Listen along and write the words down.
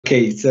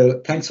Okay,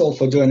 so thanks all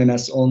for joining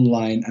us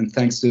online, and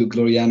thanks to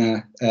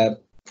Gloriana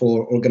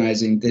for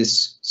organizing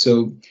this.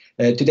 So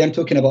today I'm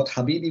talking about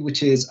Habibi,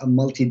 which is a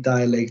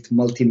multi-dialect,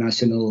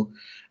 multinational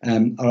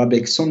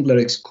Arabic song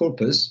lyrics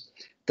corpus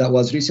that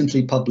was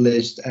recently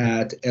published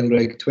at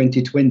LREC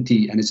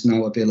 2020 and is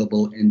now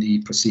available in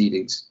the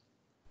proceedings.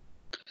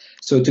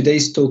 So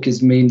today's talk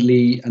is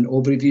mainly an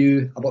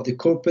overview about the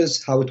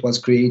corpus, how it was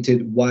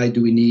created, why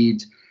do we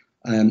need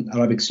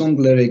Arabic song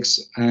lyrics,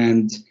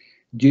 and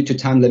due to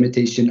time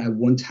limitation, I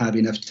won't have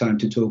enough time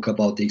to talk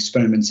about the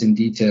experiments in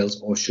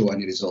details or show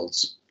any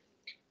results.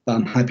 But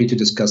I'm happy to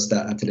discuss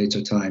that at a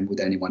later time with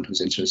anyone who's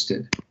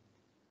interested.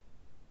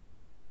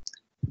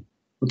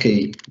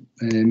 Okay,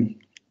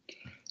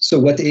 so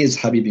what is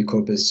Habibi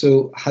corpus?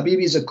 So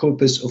Habibi is a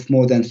corpus of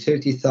more than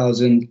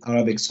 30,000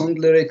 Arabic song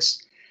lyrics.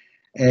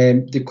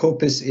 The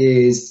corpus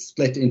is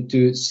split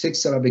into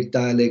 6 Arabic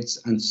dialects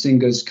and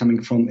singers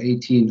coming from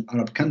 18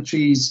 Arab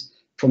countries,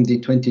 from the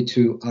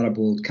 22 Arab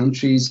world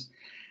countries.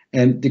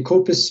 And the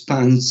corpus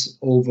spans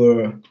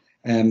over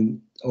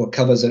or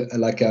covers a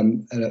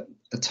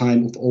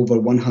time of over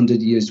 100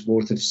 years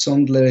worth of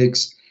song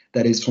lyrics.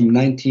 That is from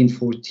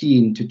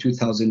 1914 to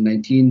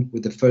 2019,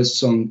 with the first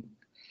song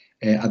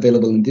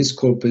available in this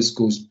corpus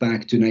goes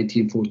back to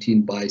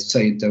 1914 by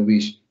Sayyid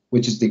Darwish,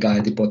 which is the guy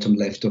at the bottom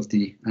left of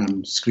the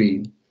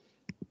screen.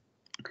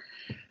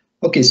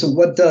 Okay, so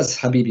what does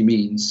Habibi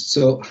means?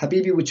 So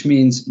Habibi, which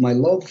means my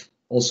love,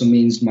 also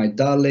means my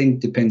darling,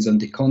 depends on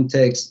the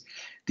context.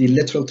 The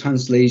literal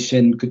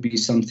translation could be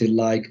something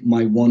like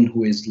my one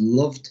who is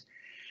loved.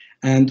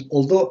 And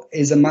although it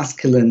is a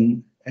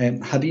masculine,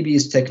 Habibi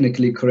is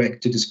technically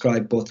correct to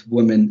describe both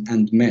women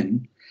and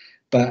men.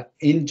 But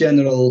in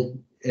general,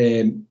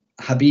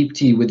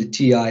 Habibti with the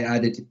TI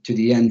added to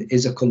the end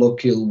is a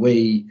colloquial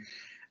way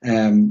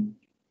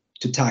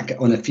to tack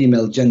on a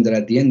female gender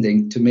at the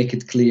ending to make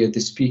it clear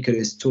the speaker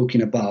is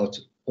talking about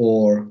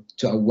or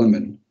to a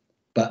woman.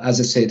 But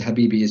as I said,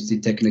 Habibi is the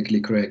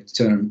technically correct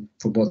term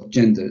for both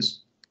genders.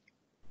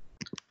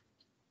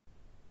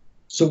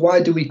 So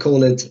why do we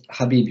call it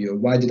Habibi, or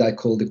why did I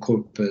call the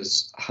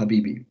corpus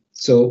Habibi?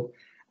 So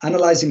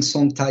analyzing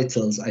song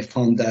titles, I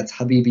found that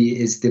Habibi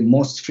is the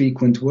most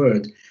frequent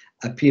word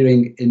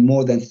appearing in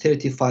more than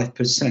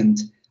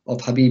 35% of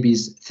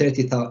Habibi's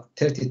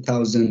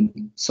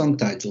 30,000 song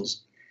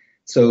titles.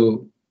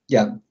 So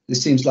yeah, it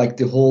seems like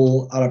the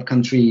whole Arab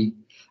country,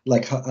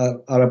 like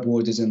Arab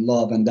world is in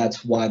love, and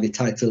that's why the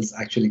titles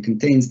actually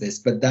contains this.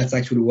 But that's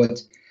actually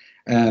what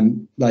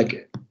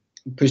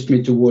pushed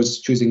me towards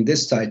choosing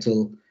this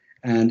title,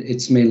 and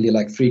it's mainly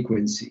like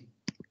frequency.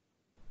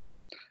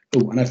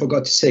 Oh, and I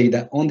forgot to say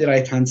that on the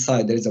right hand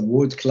side there is a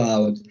word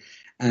cloud,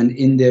 and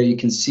in there you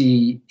can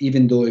see,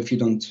 even if you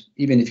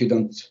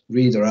don't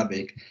read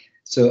Arabic,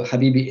 so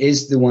Habibi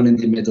is the one in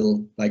the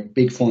middle, like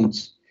big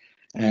font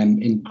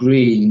in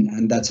green,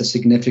 and that's a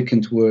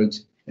significant word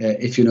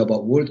if you know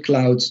about word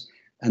clouds,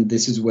 and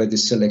this is where the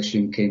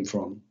selection came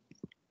from.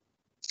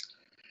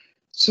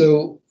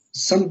 So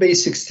some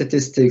basic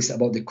statistics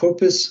about the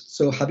corpus.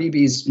 So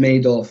Habibi is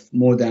made of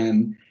more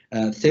than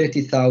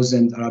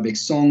 30,000 Arabic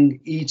songs.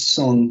 Each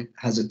song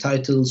has a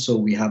title, so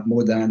we have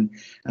more than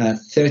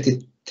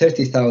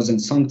 30,000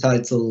 song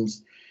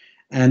titles,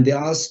 and they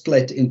are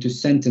split into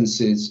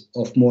sentences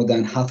of more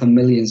than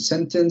 500,000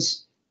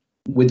 sentences,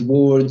 with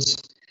words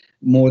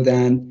more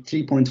than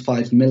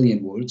 3.5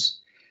 million words.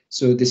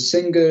 So the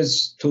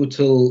singers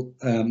total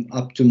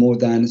up to more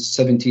than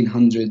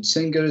 1,700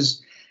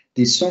 singers.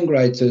 The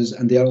songwriters,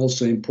 and they are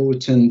also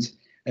important,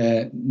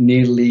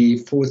 nearly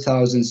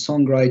 4,000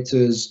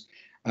 songwriters,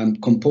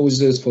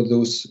 composers, for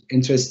those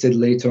interested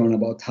later on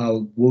about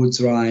how words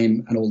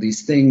rhyme and all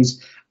these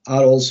things,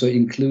 are also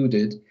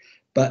included.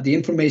 But the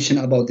information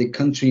about the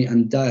country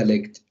and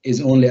dialect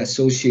is only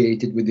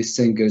associated with the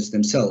singers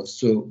themselves.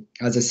 So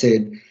as I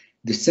said,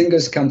 the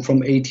singers come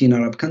from 18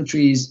 Arab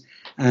countries,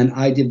 and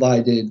I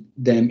divided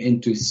them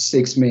into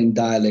 6 main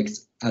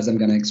dialects, as I'm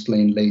going to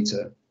explain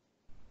later.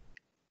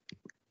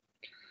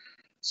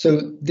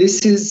 So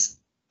this is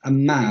a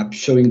map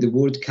showing the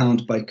word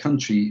count by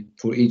country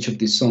for each of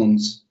the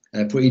songs,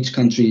 for each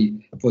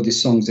country for the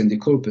songs in the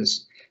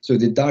corpus. So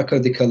the darker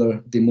the color,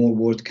 the more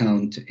word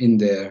count in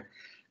there.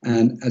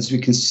 And as we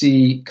can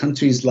see,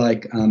 countries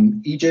like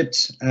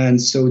Egypt and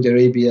Saudi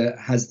Arabia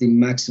has the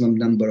maximum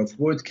number of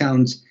word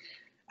counts.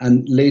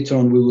 And later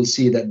on, we will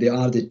see that they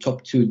are the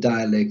top 2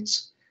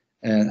 dialects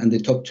and the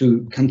top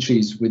 2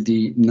 countries with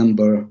the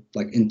number,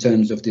 like in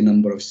terms of the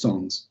number of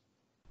songs.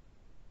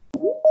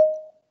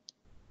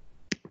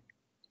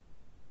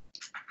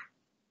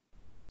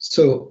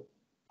 So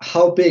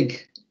how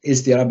big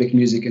is the Arabic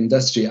music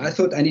industry? I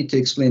thought I need to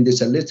explain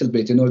this a little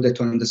bit in order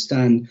to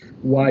understand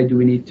why do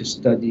we need to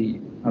study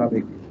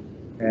Arabic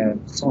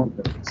song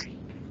lyrics.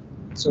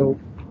 So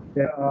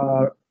there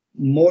are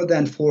more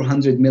than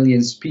 400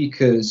 million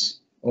speakers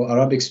or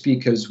Arabic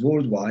speakers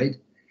worldwide,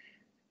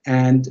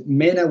 and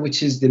MENA,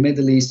 which is the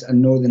Middle East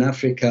and Northern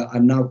Africa, are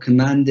now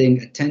commanding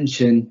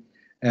attention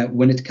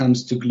when it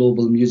comes to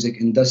global music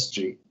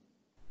industry.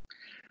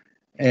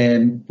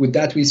 And with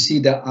that, we see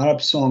that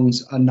Arab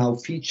songs are now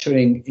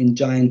featuring in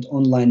giant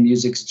online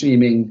music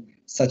streaming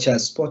such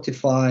as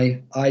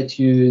Spotify,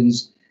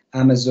 iTunes,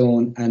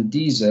 Amazon, and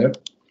Deezer.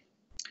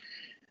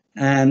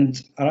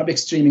 And Arabic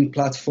streaming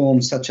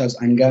platforms such as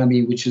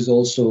Angami, which is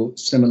also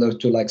similar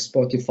to like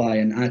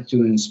Spotify and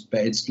iTunes,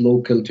 but it's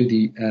local to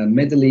the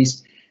Middle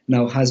East,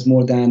 now has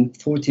more than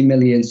 40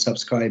 million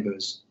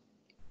subscribers.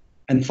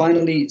 And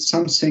finally,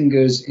 some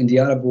singers in the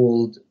Arab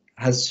world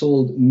has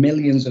sold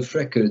millions of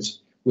records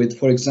with,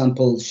 for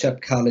example,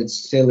 Sheb Khaled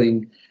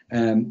selling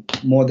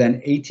more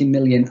than 80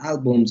 million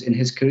albums in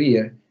his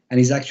career, and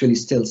he's actually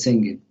still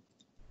singing.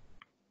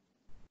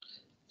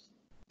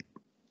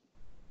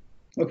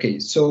 Okay,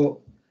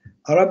 so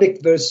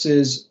Arabic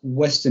versus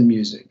Western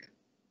music.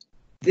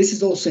 This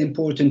is also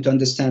important to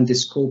understand the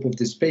scope of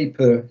this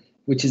paper,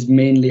 which is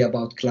mainly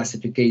about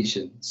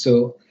classification.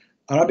 So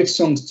Arabic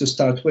songs, to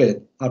start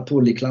with, are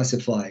poorly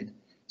classified.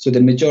 So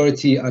the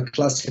majority are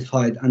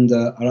classified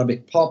under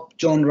Arabic pop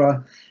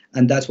genre,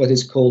 and that's what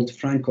is called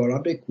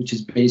Franco-Arabic, which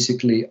is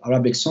basically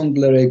Arabic song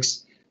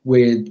lyrics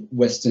with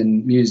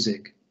Western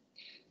music.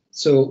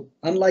 So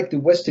unlike the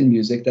Western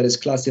music that is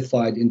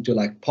classified into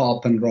like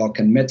pop and rock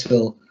and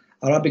metal,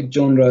 Arabic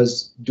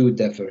genres do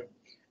differ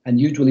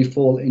and usually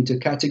fall into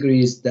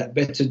categories that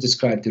better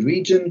describe the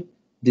region,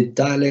 the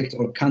dialect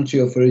or country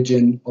of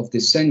origin of the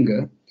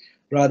singer,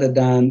 rather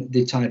than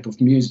the type of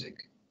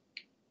music.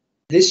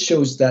 This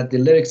shows that the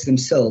lyrics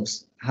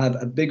themselves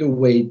have a bigger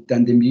weight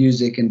than the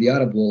music in the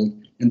Arab world,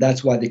 and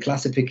that's why the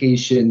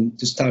classification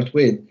to start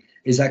with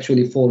is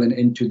actually fallen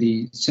into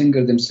the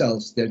singer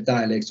themselves, their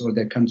dialects or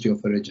their country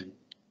of origin.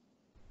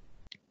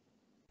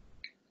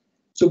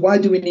 So why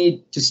do we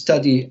need to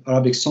study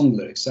Arabic song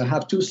lyrics? I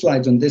have 2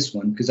 slides on this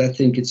one because I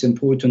think it's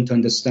important to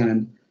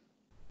understand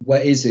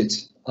what is it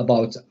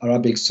about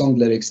Arabic song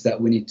lyrics that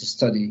we need to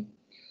study.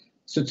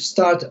 So to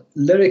start,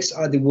 lyrics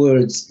are the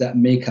words that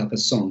make up a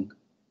song.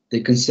 They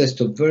consist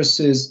of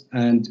verses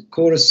and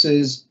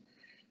choruses,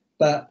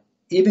 but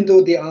even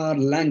though they are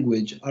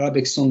language,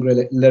 Arabic song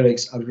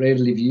lyrics are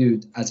rarely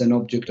viewed as an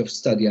object of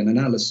study and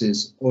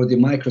analysis or the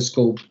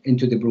microscope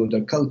into the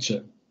broader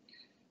culture.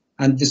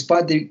 And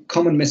despite the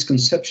common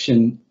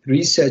misconception,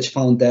 research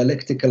found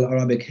dialectical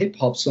Arabic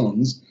hip-hop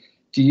songs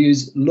to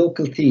use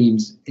local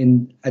themes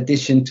in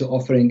addition to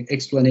offering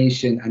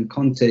explanation and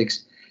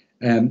context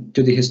to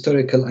the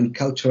historical and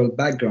cultural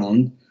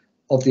background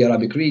of the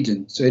Arabic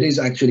region. So it is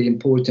actually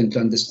important to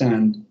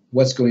understand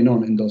what's going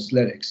on in those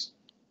lyrics.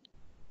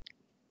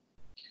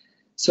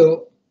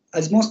 So,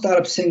 as most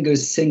Arab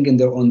singers sing in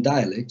their own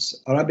dialects,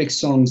 Arabic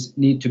songs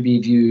need to be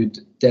viewed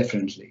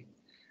differently.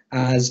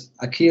 As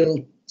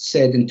Akil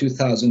said in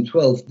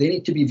 2012, they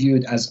need to be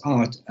viewed as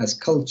art, as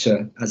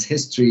culture, as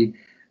history,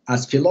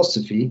 as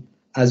philosophy,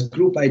 as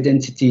group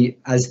identity,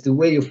 as the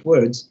way of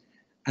words,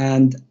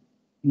 and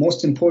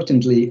most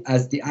importantly,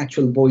 as the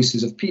actual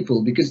voices of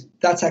people, because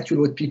that's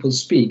actually what people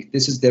speak.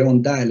 This is their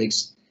own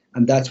dialects,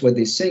 and that's what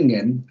they sing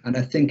in, and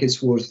I think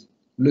it's worth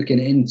looking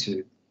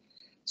into.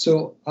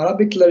 So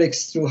Arabic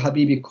lyrics through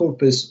Habibi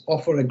Corpus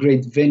offer a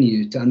great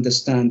venue to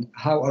understand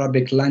how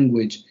Arabic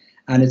language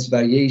and its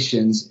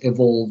variations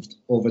evolved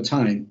over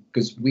time,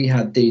 because we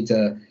have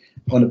data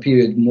on a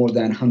period more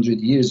than 100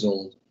 years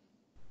old.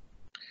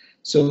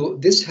 So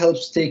this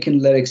helps taking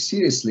lyrics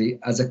seriously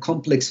as a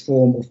complex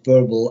form of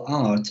verbal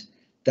art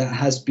that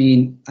has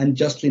been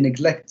unjustly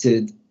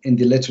neglected in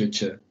the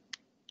literature.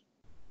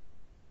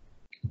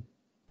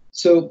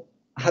 So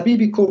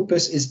Habibi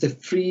Corpus is the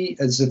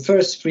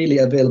first freely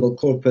available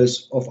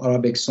corpus of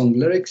Arabic song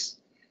lyrics.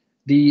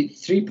 The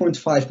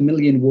 3.5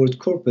 million word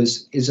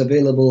corpus is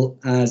available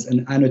as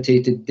an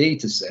annotated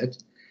data set,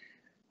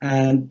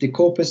 and the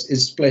corpus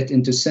is split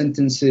into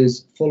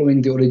sentences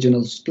following the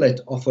original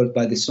split offered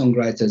by the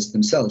songwriters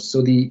themselves.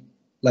 So the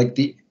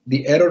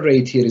error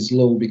rate here is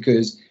low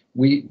because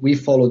we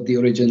followed the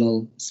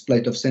original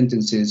split of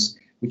sentences,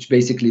 which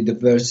basically the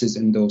verses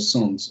in those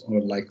songs or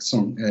like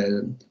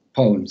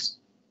poems.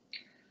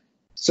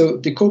 So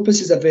the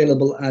corpus is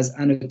available as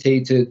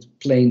annotated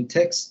plain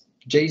text,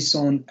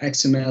 JSON,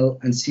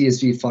 XML, and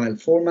CSV file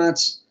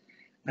formats.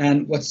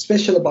 And what's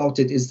special about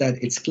it is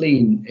that it's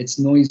clean, it's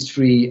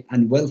noise-free,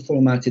 and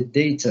well-formatted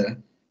data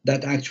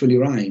that actually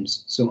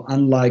rhymes. So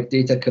unlike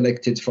data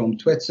collected from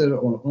Twitter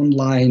or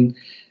online,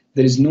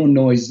 there is no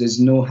noise, there's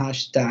no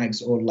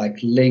hashtags or like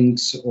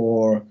links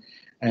or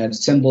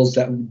symbols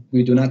that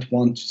we do not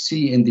want to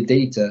see in the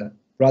data,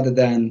 rather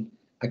than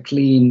a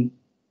clean,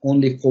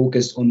 only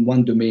focused on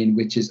one domain,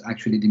 which is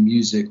actually the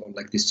music or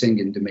like the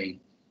singing domain.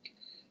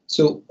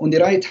 So on the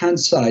right-hand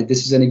side,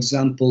 this is an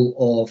example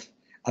of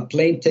a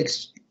plain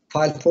text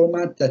file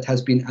format that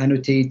has been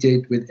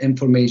annotated with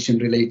information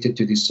related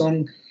to the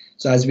song.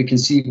 So as we can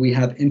see, we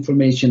have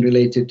information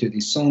related to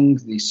the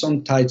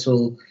song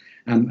title,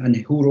 and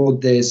who wrote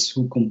this,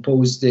 who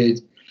composed it.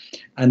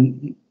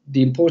 And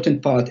the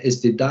important part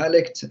is the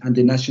dialect and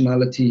the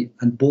nationality,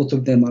 and both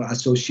of them are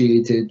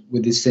associated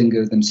with the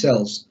singer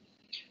themselves.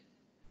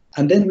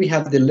 And then we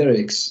have the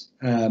lyrics,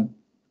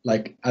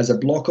 like as a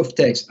block of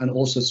text and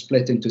also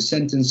split into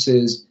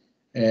sentences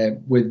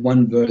with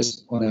one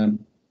verse on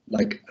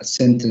a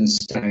sentence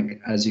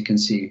tag, as you can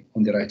see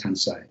on the right hand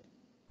side.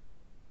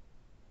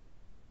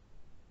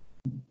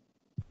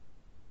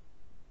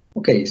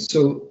 Okay,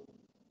 so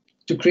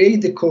to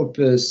create the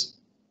corpus,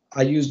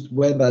 I used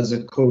web as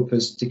a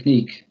corpus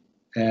technique,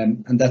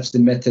 and that's the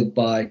method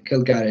by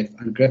Kilgariff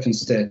and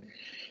Greffenstedt.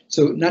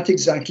 So not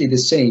exactly the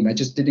same. I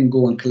just didn't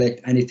go and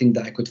collect anything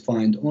that I could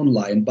find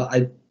online, but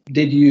I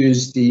did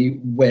use the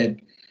web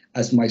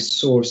as my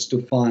source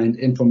to find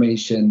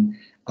information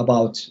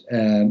about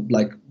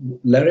like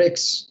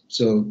lyrics.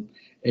 So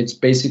it's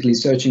basically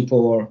searching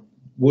for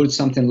words,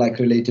 something like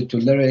related to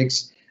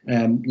lyrics,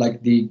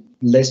 like the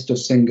list of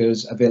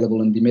singers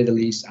available in the Middle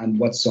East and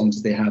what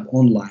songs they have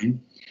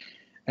online.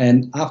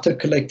 And after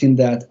collecting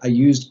that, I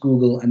used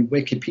Google and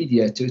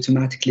Wikipedia to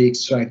automatically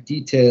extract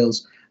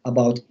details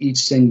about each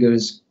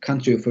singer's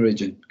country of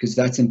origin, because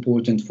that's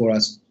important for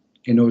us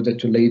in order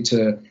to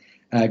later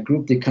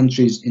group the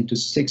countries into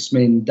 6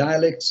 main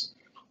dialects.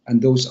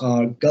 And those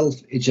are Gulf,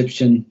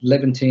 Egyptian,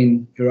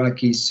 Levantine,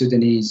 Iraqi,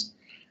 Sudanese,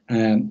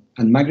 and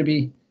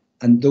Maghrebi.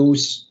 And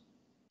those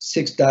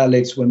 6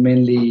 dialects were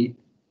mainly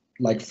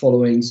like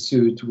following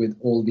suit with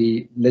all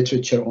the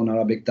literature on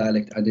Arabic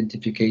dialect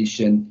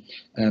identification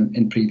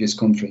in previous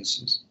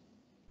conferences.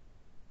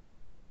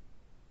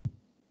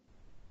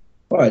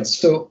 All right,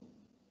 so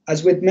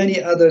as with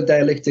many other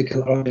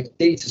dialectical Arabic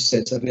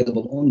datasets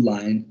available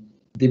online,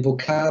 the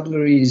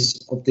vocabularies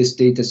of this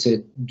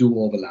dataset do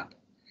overlap.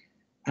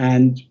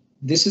 And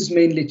this is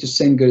mainly to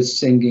singers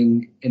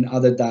singing in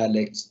other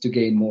dialects to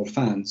gain more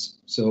fans.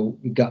 So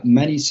we've got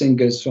many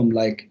singers from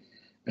like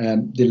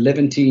the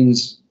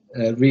Levantines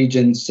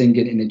region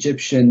singing in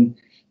Egyptian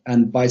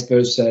and vice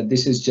versa.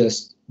 This is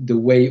just the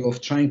way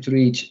of trying to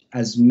reach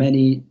as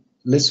many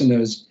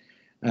listeners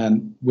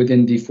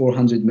within the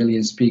 400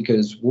 million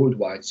speakers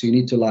worldwide. So you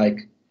need to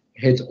like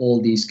hit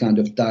all these kind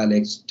of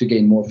dialects to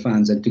gain more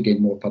fans and to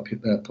gain more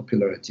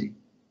popularity.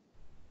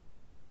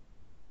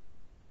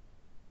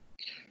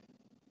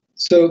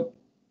 So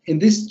in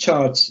these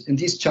charts,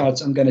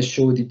 I'm going to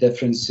show the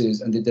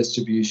differences and the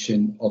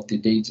distribution of the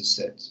data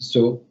set.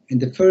 So in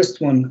the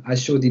first one, I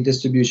show the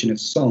distribution of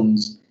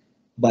songs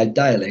by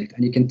dialect,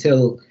 and you can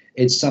tell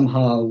it's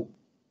somehow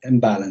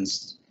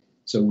imbalanced.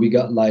 So we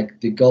got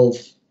like the Gulf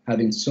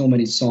having so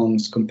many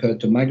songs compared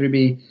to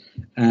Maghrebi,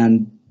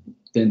 and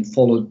then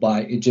followed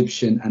by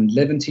Egyptian and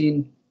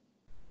Levantine.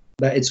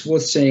 But it's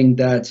worth saying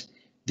that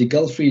the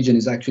Gulf region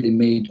is actually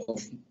made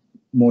of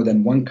more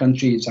than one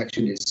country. It's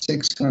actually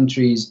 6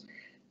 countries,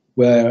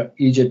 where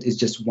Egypt is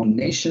just one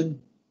nation.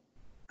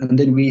 And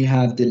then we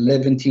have the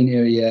Levantine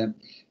area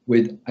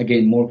with,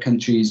 again, more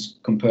countries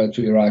compared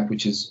to Iraq,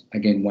 which is,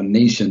 again, one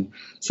nation.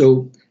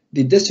 So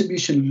the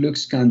distribution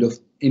looks kind of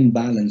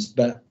imbalanced.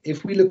 But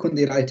if we look on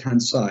the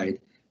right-hand side,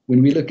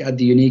 when we look at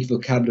the unique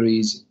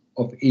vocabularies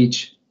of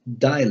each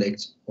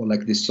dialect, or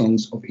like the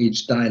songs of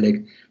each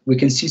dialect, we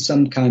can see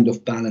some kind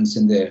of balance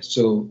in there.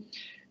 So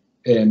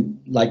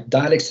like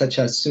dialects such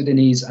as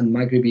Sudanese and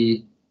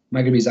Maghrebi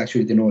is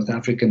actually the North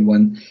African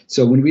one.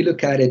 So when we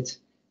look at it,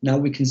 now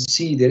we can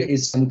see there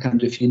is some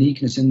kind of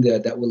uniqueness in there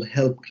that will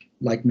help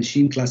like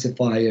machine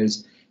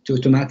classifiers to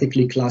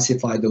automatically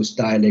classify those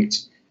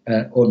dialects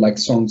or like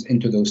songs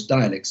into those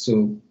dialects.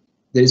 So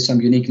there is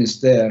some uniqueness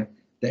there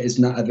that is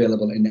not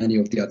available in any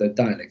of the other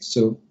dialects.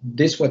 So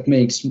this what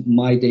makes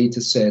my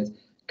data set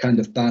kind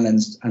of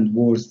balanced and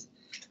worth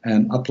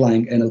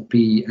applying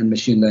NLP and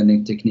machine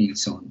learning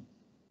techniques on.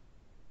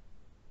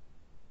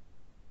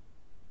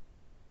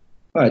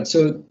 All right,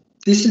 so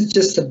this is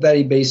just a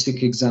very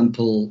basic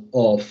example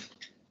of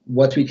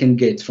what we can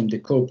get from the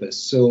corpus.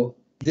 So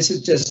this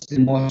is just the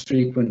most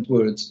frequent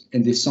words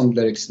in the song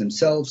lyrics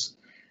themselves.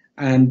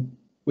 And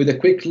with a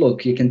quick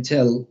look, you can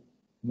tell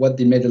what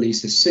the Middle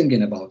East is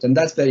singing about. And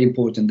that's very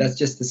important. That's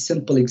just a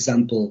simple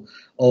example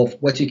of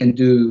what you can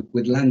do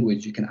with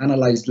language. You can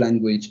analyze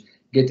language,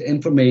 get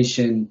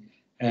information,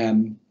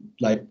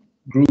 like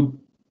group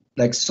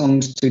like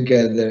songs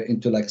together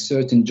into like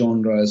certain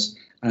genres.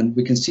 And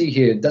we can see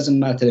here, it doesn't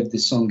matter if the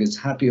song is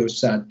happy or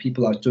sad,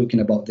 people are talking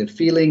about their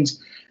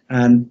feelings.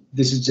 And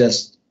this is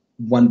just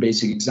one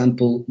basic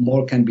example.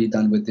 More can be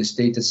done with this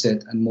data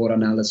set, and more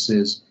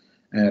analysis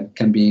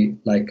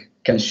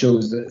can show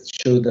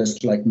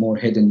us like more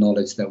hidden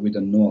knowledge that we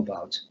don't know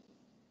about.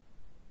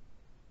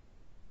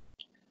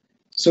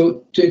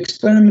 So to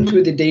experiment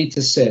with the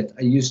data set,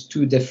 I used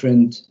 2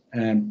 different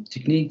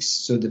techniques.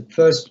 So the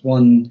first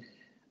one,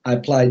 I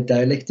applied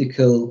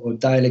dialectical or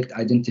dialect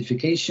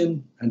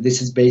identification, and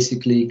this is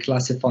basically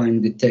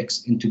classifying the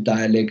text into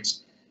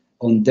dialects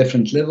on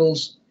different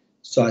levels.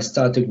 So I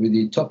started with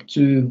the top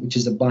 2, which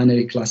is a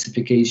binary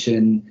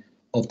classification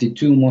of the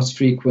 2 most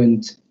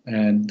frequent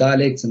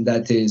dialects, and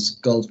that is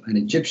Gulf and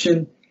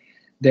Egyptian.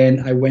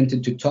 Then I went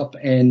into top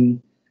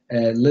N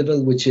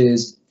level, which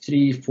is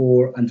 3,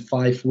 4, and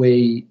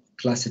 5-way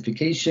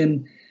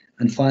classification,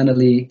 and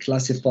finally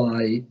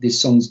classify the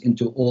songs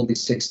into all the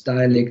 6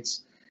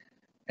 dialects.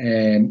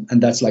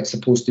 And that's like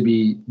supposed to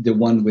be the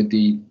one with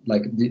the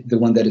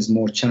one that is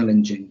more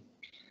challenging.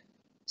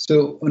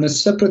 So on a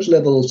separate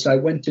level, so I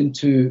went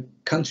into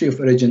country of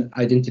origin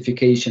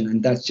identification,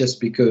 and that's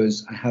just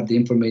because I have the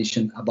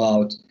information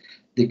about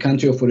the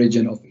country of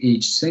origin of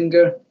each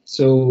singer.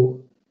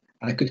 So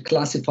I could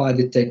classify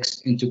the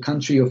text into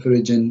country of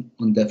origin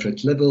on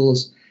different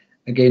levels.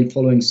 Again,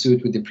 following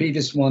suit with the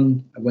previous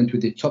one, I went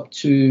with the top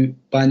 2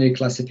 binary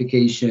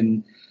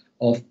classification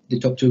of the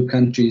top 2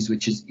 countries,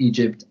 which is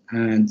Egypt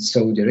and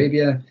Saudi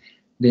Arabia.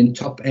 Then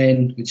top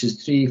N, which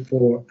is 3,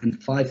 4, and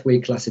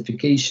 5-way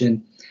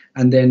classification,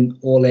 and then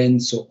all N,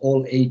 so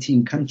all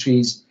 18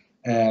 countries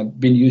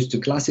been used to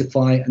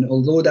classify. And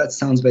although that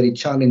sounds very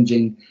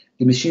challenging,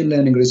 the machine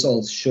learning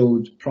results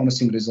showed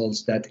promising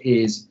results that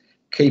is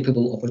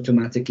capable of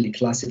automatically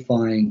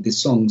classifying the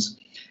songs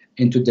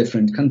into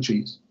different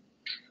countries.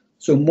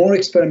 So more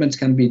experiments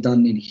can be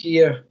done in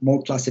here,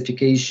 more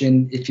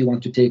classification if you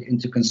want to take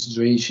into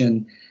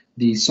consideration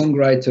the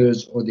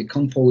songwriters or the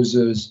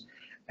composers,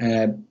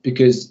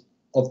 because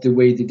of the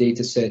way the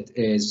data set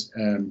is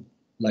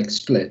like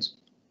split.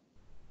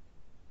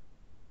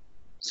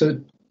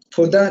 So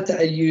for that,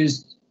 I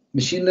used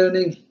machine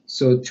learning.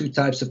 So 2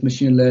 types of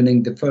machine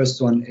learning. The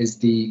first one is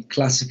the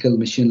classical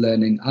machine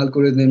learning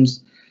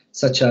algorithms,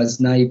 such as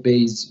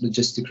naive-Bayes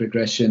logistic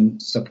regression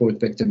support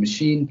vector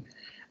machine.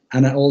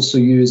 And I also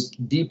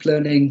used deep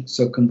learning,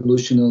 so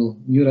convolutional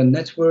neural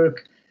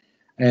network,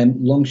 and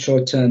long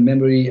short-term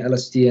memory,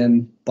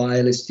 LSTM,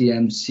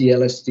 BiLSTM,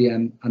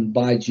 CLSTM, and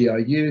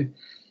BiGRU.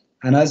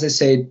 And as I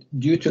said,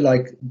 due to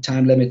like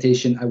time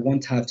limitation, I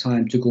won't have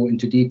time to go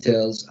into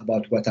details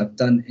about what I've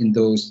done in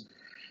those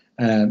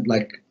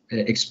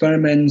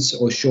experiments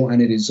or show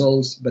any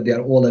results, but they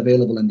are all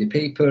available in the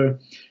paper.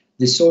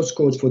 The source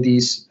code for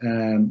these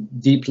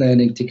deep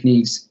learning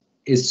techniques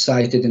is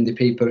cited in the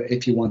paper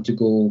if you want to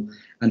go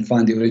and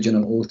find the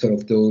original author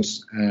of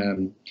those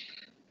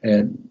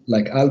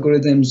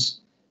algorithms.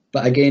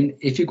 But again,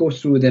 if you go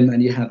through them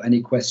and you have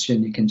any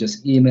question, you can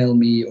just email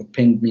me or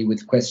ping me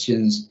with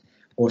questions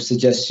or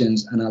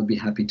suggestions, and I'll be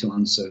happy to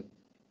answer.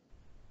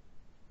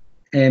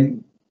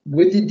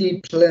 With the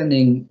deep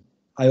learning,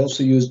 I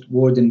also used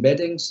word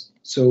embeddings.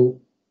 So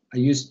I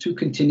used 2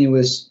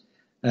 continuous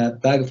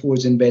bag of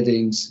words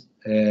embeddings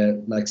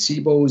like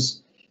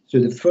SIBOs. So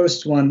the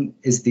first one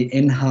is the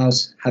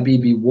in-house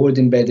Habibi word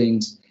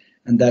embeddings,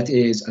 and that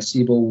is a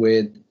SIBO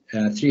with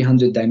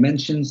 300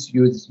 dimensions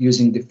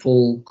using the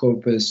full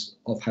corpus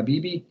of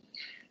Habibi.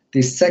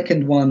 The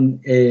second one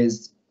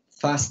is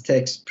fast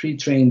text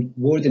pre-trained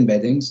word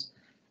embeddings,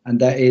 and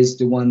that is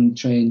the one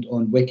trained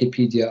on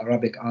Wikipedia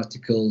Arabic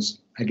articles,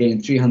 again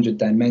 300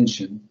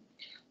 dimension.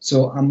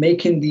 So I'm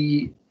making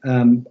the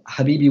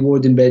Habibi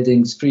word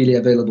embeddings freely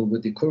available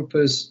with the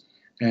corpus,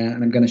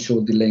 and I'm going to show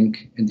the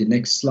link in the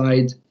next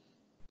slide.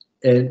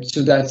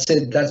 So that's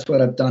it. That's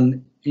what I've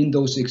done in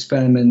those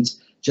experiments,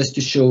 just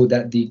to show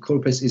that the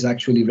corpus is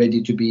actually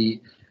ready to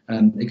be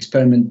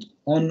experiment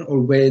on or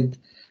with,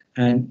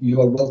 and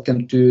you are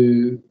welcome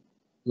to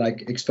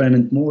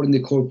experiment more in the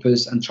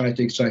corpus and try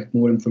to extract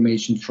more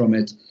information from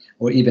it,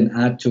 or even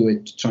add to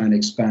it to try and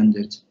expand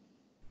it.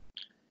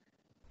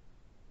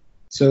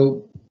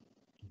 So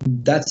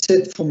that's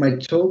it for my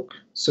talk.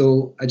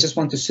 So I just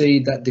want to say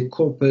that the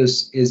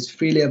corpus is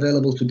freely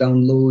available to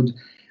download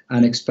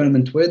and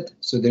experiment with.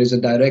 So there is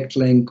a direct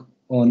link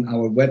on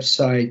our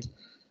website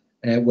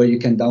where you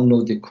can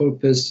download the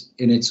corpus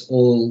in its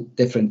all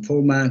different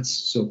formats.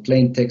 So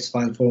plain text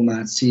file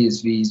formats,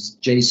 CSVs,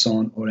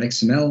 JSON, or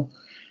XML.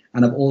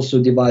 And I've also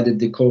divided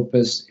the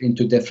corpus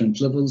into different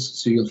levels.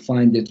 So you'll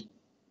find it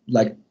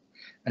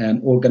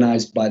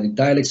organized by the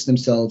dialects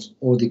themselves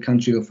or the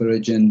country of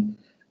origin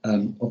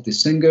of the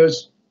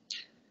singers.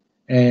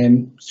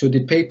 So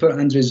the paper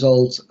and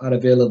results are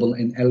available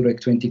in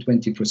LREC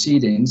 2020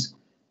 proceedings,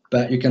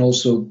 but you can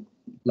also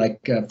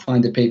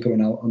find the paper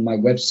on my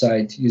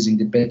website using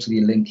the bit.ly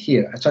link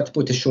here. I tried to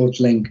put a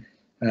short link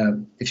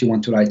if you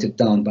want to write it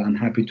down, but I'm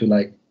happy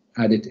to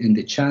add it in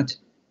the chat.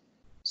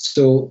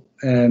 So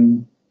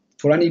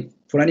for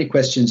any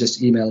questions,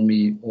 just email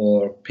me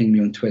or ping me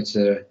on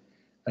Twitter.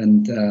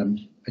 And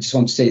I just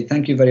want to say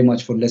thank you very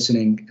much for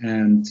listening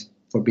and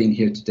for being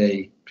here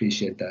today.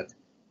 Appreciate that.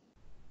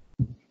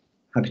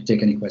 Happy to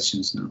take any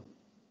questions now.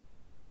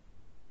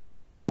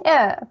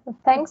 Yeah,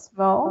 thanks,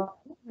 Mo.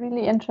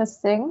 Really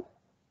interesting.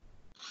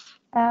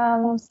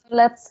 So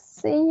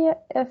let's see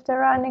if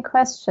there are any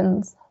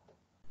questions.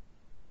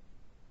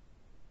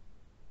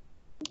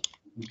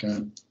 I'm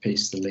gonna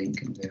paste the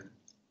link in there.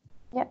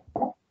 Yeah.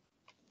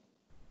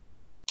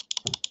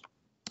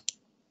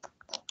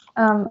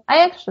 I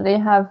actually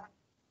have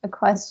a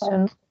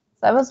question. So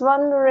I was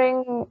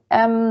wondering,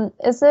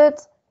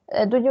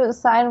 do you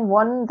assign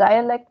one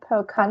dialect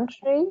per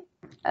country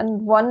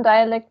and one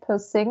dialect per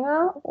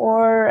singer,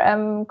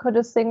 or could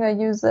a singer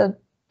use a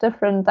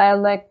different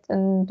dialect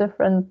in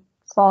different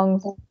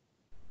songs?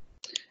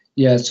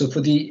 Yeah, so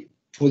for the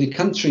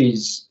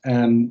countries,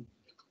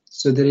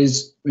 so there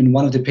is, in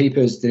one of the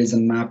papers, there is a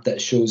map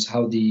that shows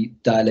how the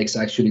dialects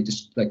actually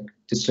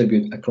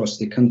distribute across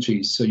the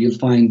countries. So you'll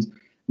find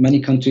many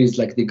countries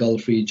like the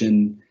Gulf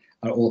region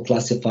are all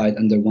classified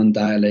under one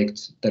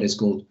dialect that is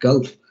called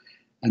Gulf.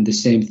 and the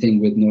same thing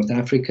with North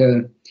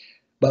Africa.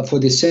 But for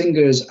the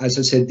singers, as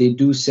I said, they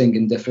do sing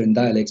in different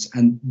dialects,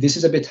 and this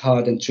is a bit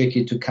hard and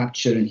tricky to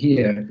capture and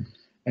hear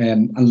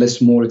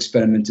unless more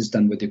experiment is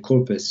done with the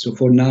corpus. So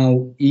for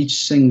now,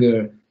 each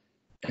singer,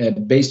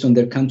 based on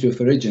their country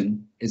of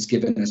origin, is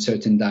given a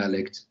certain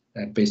dialect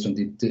based on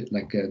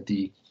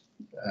the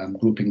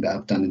grouping that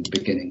I've done in the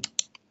beginning.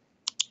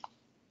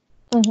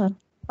 Mm-hmm.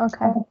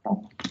 Okay.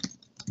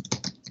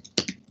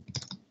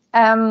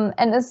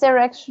 And is there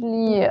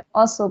actually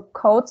also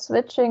code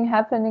switching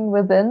happening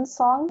within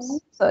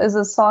songs? So is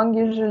a song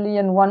usually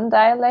in one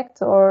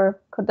dialect, or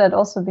could that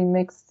also be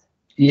mixed?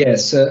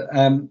 Yes,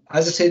 as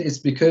I said, it's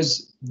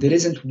because there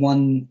isn't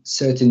one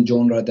certain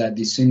genre that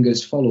the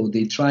singers follow.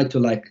 They try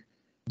to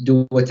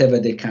do whatever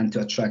they can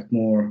to attract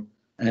more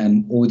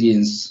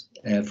audience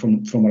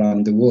from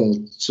around the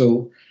world.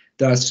 So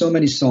there are so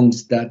many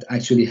songs that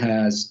actually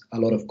has a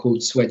lot of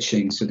code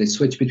switching. So they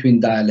switch between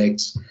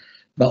dialects.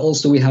 But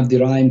also we have the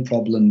rhyme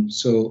problem.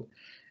 So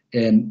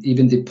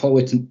even the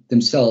poet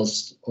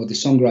themselves or the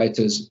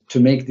songwriters, to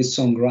make this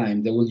song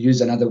rhyme, they will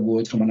use another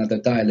word from another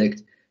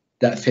dialect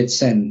that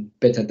fits in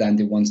better than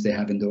the ones they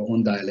have in their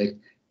own dialect,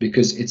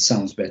 because it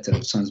sounds better,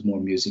 it sounds more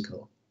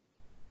musical.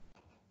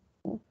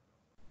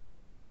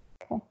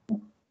 Okay.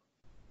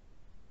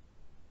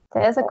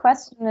 There's a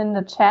question in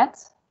the chat.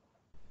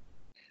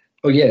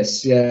 Oh,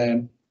 yes. Hello,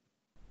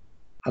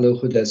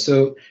 Huda.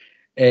 So,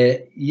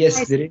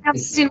 yes, there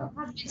is. In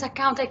my husband's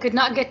account, I could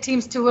not get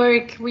Teams to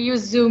work. We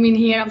use Zoom in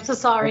here. I'm so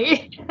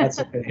sorry. That's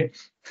okay.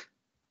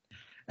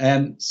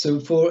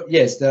 So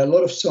yes, there are a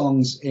lot of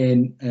songs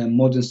in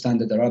modern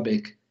standard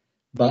Arabic,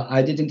 but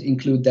I didn't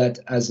include that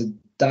as a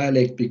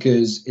dialect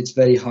because it's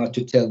very hard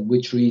to tell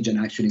which region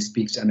actually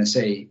speaks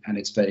MSA, and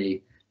it's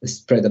very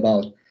spread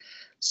about.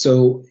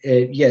 So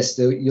yes,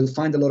 you'll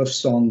find a lot of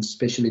songs,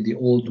 especially the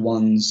old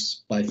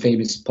ones by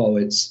famous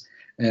poets,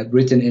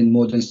 written in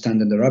modern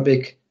standard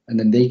Arabic, and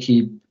then they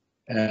keep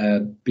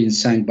being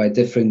sung by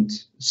different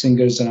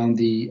singers around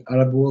the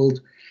Arab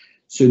world.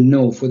 So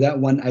no, for that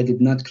one, I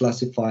did not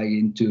classify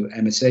into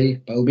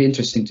MSA, but it'll be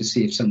interesting to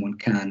see if someone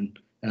can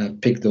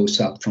pick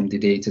those up from the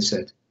data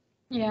set.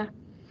 Yeah.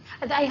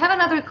 I have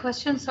another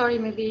question. Sorry,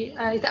 maybe,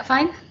 is that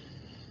fine?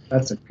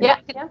 That's okay.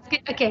 Yeah.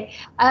 Okay.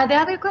 The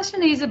other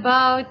question is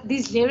about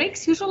these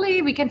lyrics.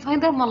 Usually we can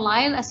find them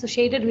online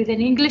associated with an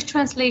English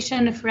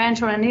translation, a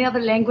French, or any other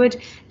language.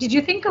 Did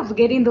you think of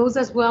getting those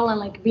as well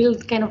and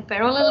build kind of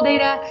parallel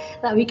data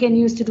that we can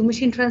use to do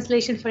machine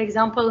translation, for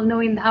example,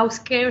 knowing how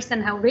scarce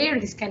and how rare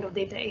this kind of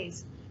data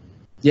is?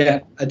 Yeah,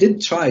 I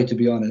did try, to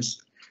be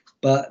honest,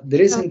 but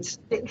there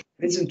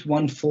isn't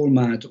one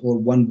format or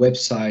one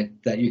website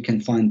that you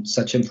can find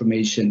such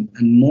information,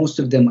 and most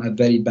of them are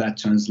very bad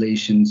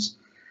translations.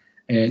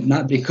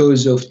 Not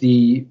because of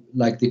the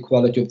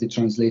quality of the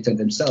translator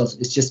themselves,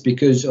 it's just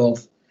because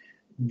of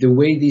the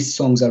way these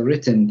songs are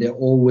written. They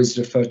always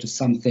refer to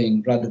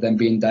something rather than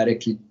being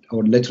directly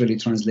or literally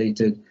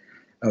translated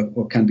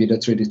or can be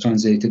literally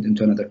translated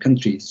into another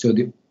country. So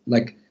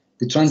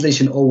the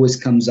translation always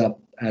comes up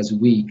as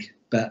weak,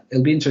 but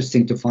it'll be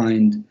interesting to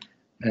find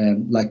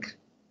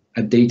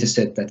a data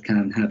set that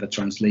can have a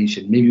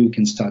translation. Maybe we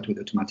can start with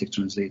automatic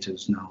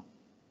translators now.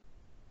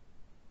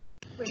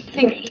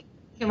 Thank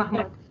you,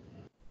 Mahmoud.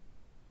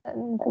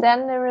 And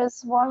then there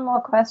is one more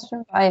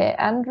question by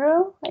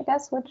Andrew, I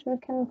guess, which we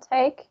can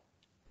take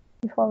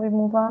before we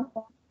move on.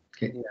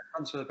 Okay. Yeah,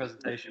 thanks for the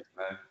presentation,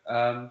 Mo.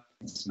 I'm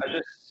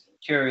just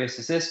curious,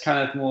 is this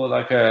kind of more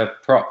like a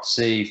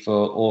proxy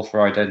for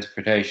author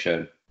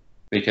identification?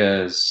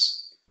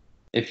 Because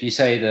if you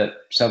say that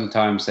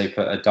sometimes they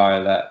put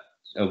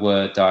a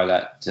word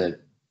dialect to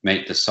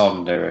make the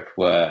song lyric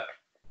work,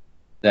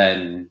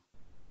 then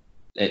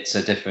it's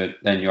a different,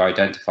 then you're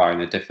identifying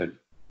a different,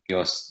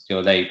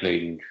 you're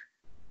labeling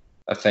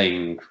a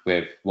thing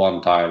with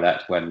one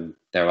dialect when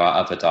there are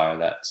other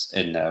dialects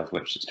in there,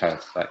 which is kind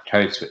of like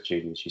code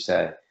switching, as you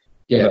say.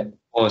 Yeah. But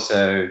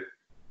also,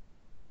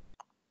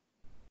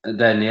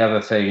 then the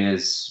other thing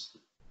is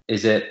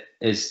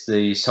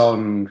the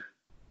song,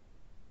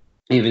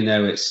 even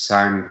though it's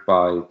sang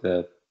by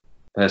the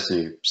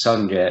person who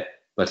sung it,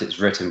 but it's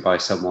written by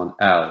someone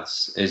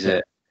else,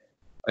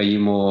 are you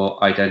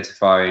more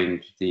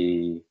identifying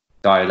the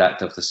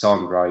dialect of the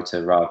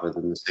songwriter rather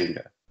than the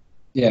singer?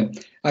 Yeah,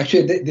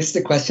 actually, this is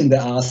the question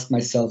that I ask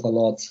myself a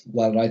lot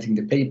while writing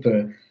the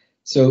paper.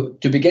 So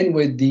to begin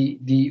with,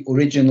 the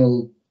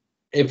original,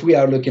 if we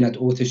are looking at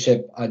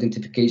authorship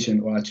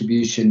identification or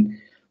attribution,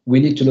 we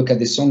need to look at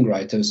the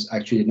songwriters,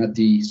 actually, not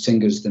the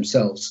singers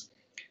themselves.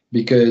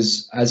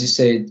 Because as you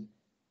said,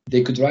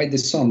 they could write the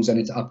songs and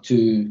it's up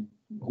to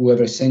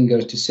whoever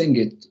singer to sing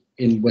it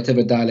in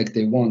whatever dialect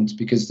they want,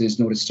 because there's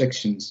no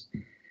restrictions.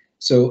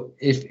 So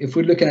if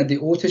we're looking at the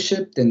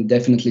authorship, then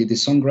definitely the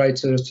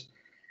songwriters.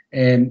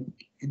 And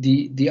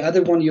the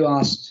other one you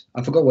asked,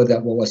 I forgot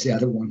what was the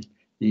other one.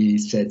 He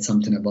said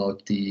something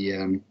about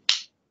the.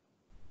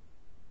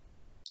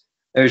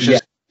 It was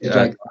just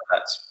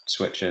that's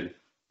switching.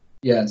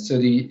 Yeah. So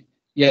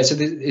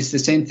it's the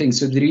same thing.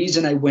 So the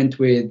reason I went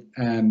with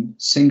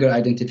singer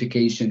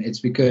identification, it's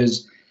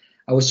because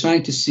I was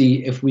trying to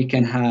see if we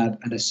can have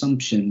an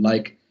assumption,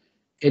 like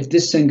if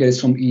this singer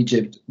is from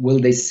Egypt, will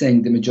they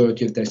sing the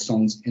majority of their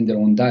songs in their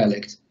own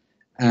dialect?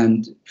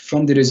 And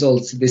from the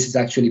results, this is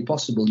actually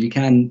possible. You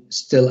can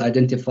still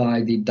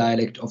identify the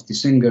dialect of the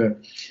singer,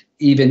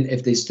 even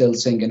if they still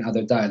sing in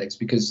other dialects,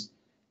 because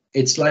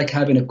it's like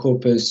having a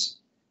corpus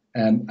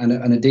and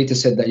a data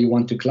set that you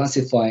want to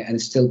classify, and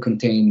it still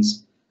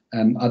contains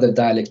other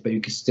dialects, but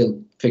you can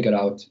still figure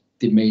out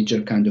the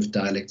major kind of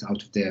dialect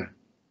out of there.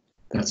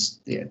 That's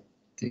the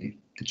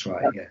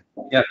try. Yeah.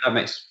 Yeah, that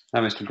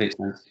makes complete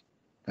sense.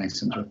 Thanks,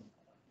 Sandra.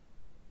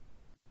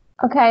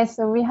 Okay,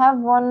 so we have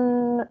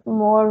one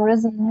more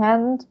risen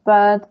hand,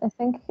 but I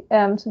think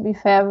to be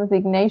fair with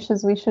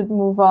Ignatius, we should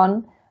move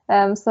on.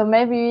 So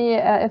maybe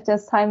if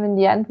there's time in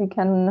the end, we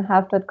can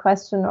have that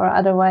question, or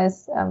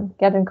otherwise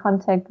get in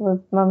contact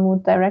with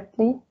Mahmoud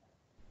directly.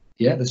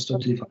 Yeah, that's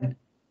totally fine.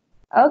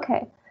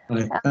 Okay. All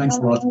right, thanks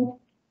a lot.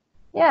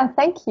 Yeah,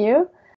 thank you.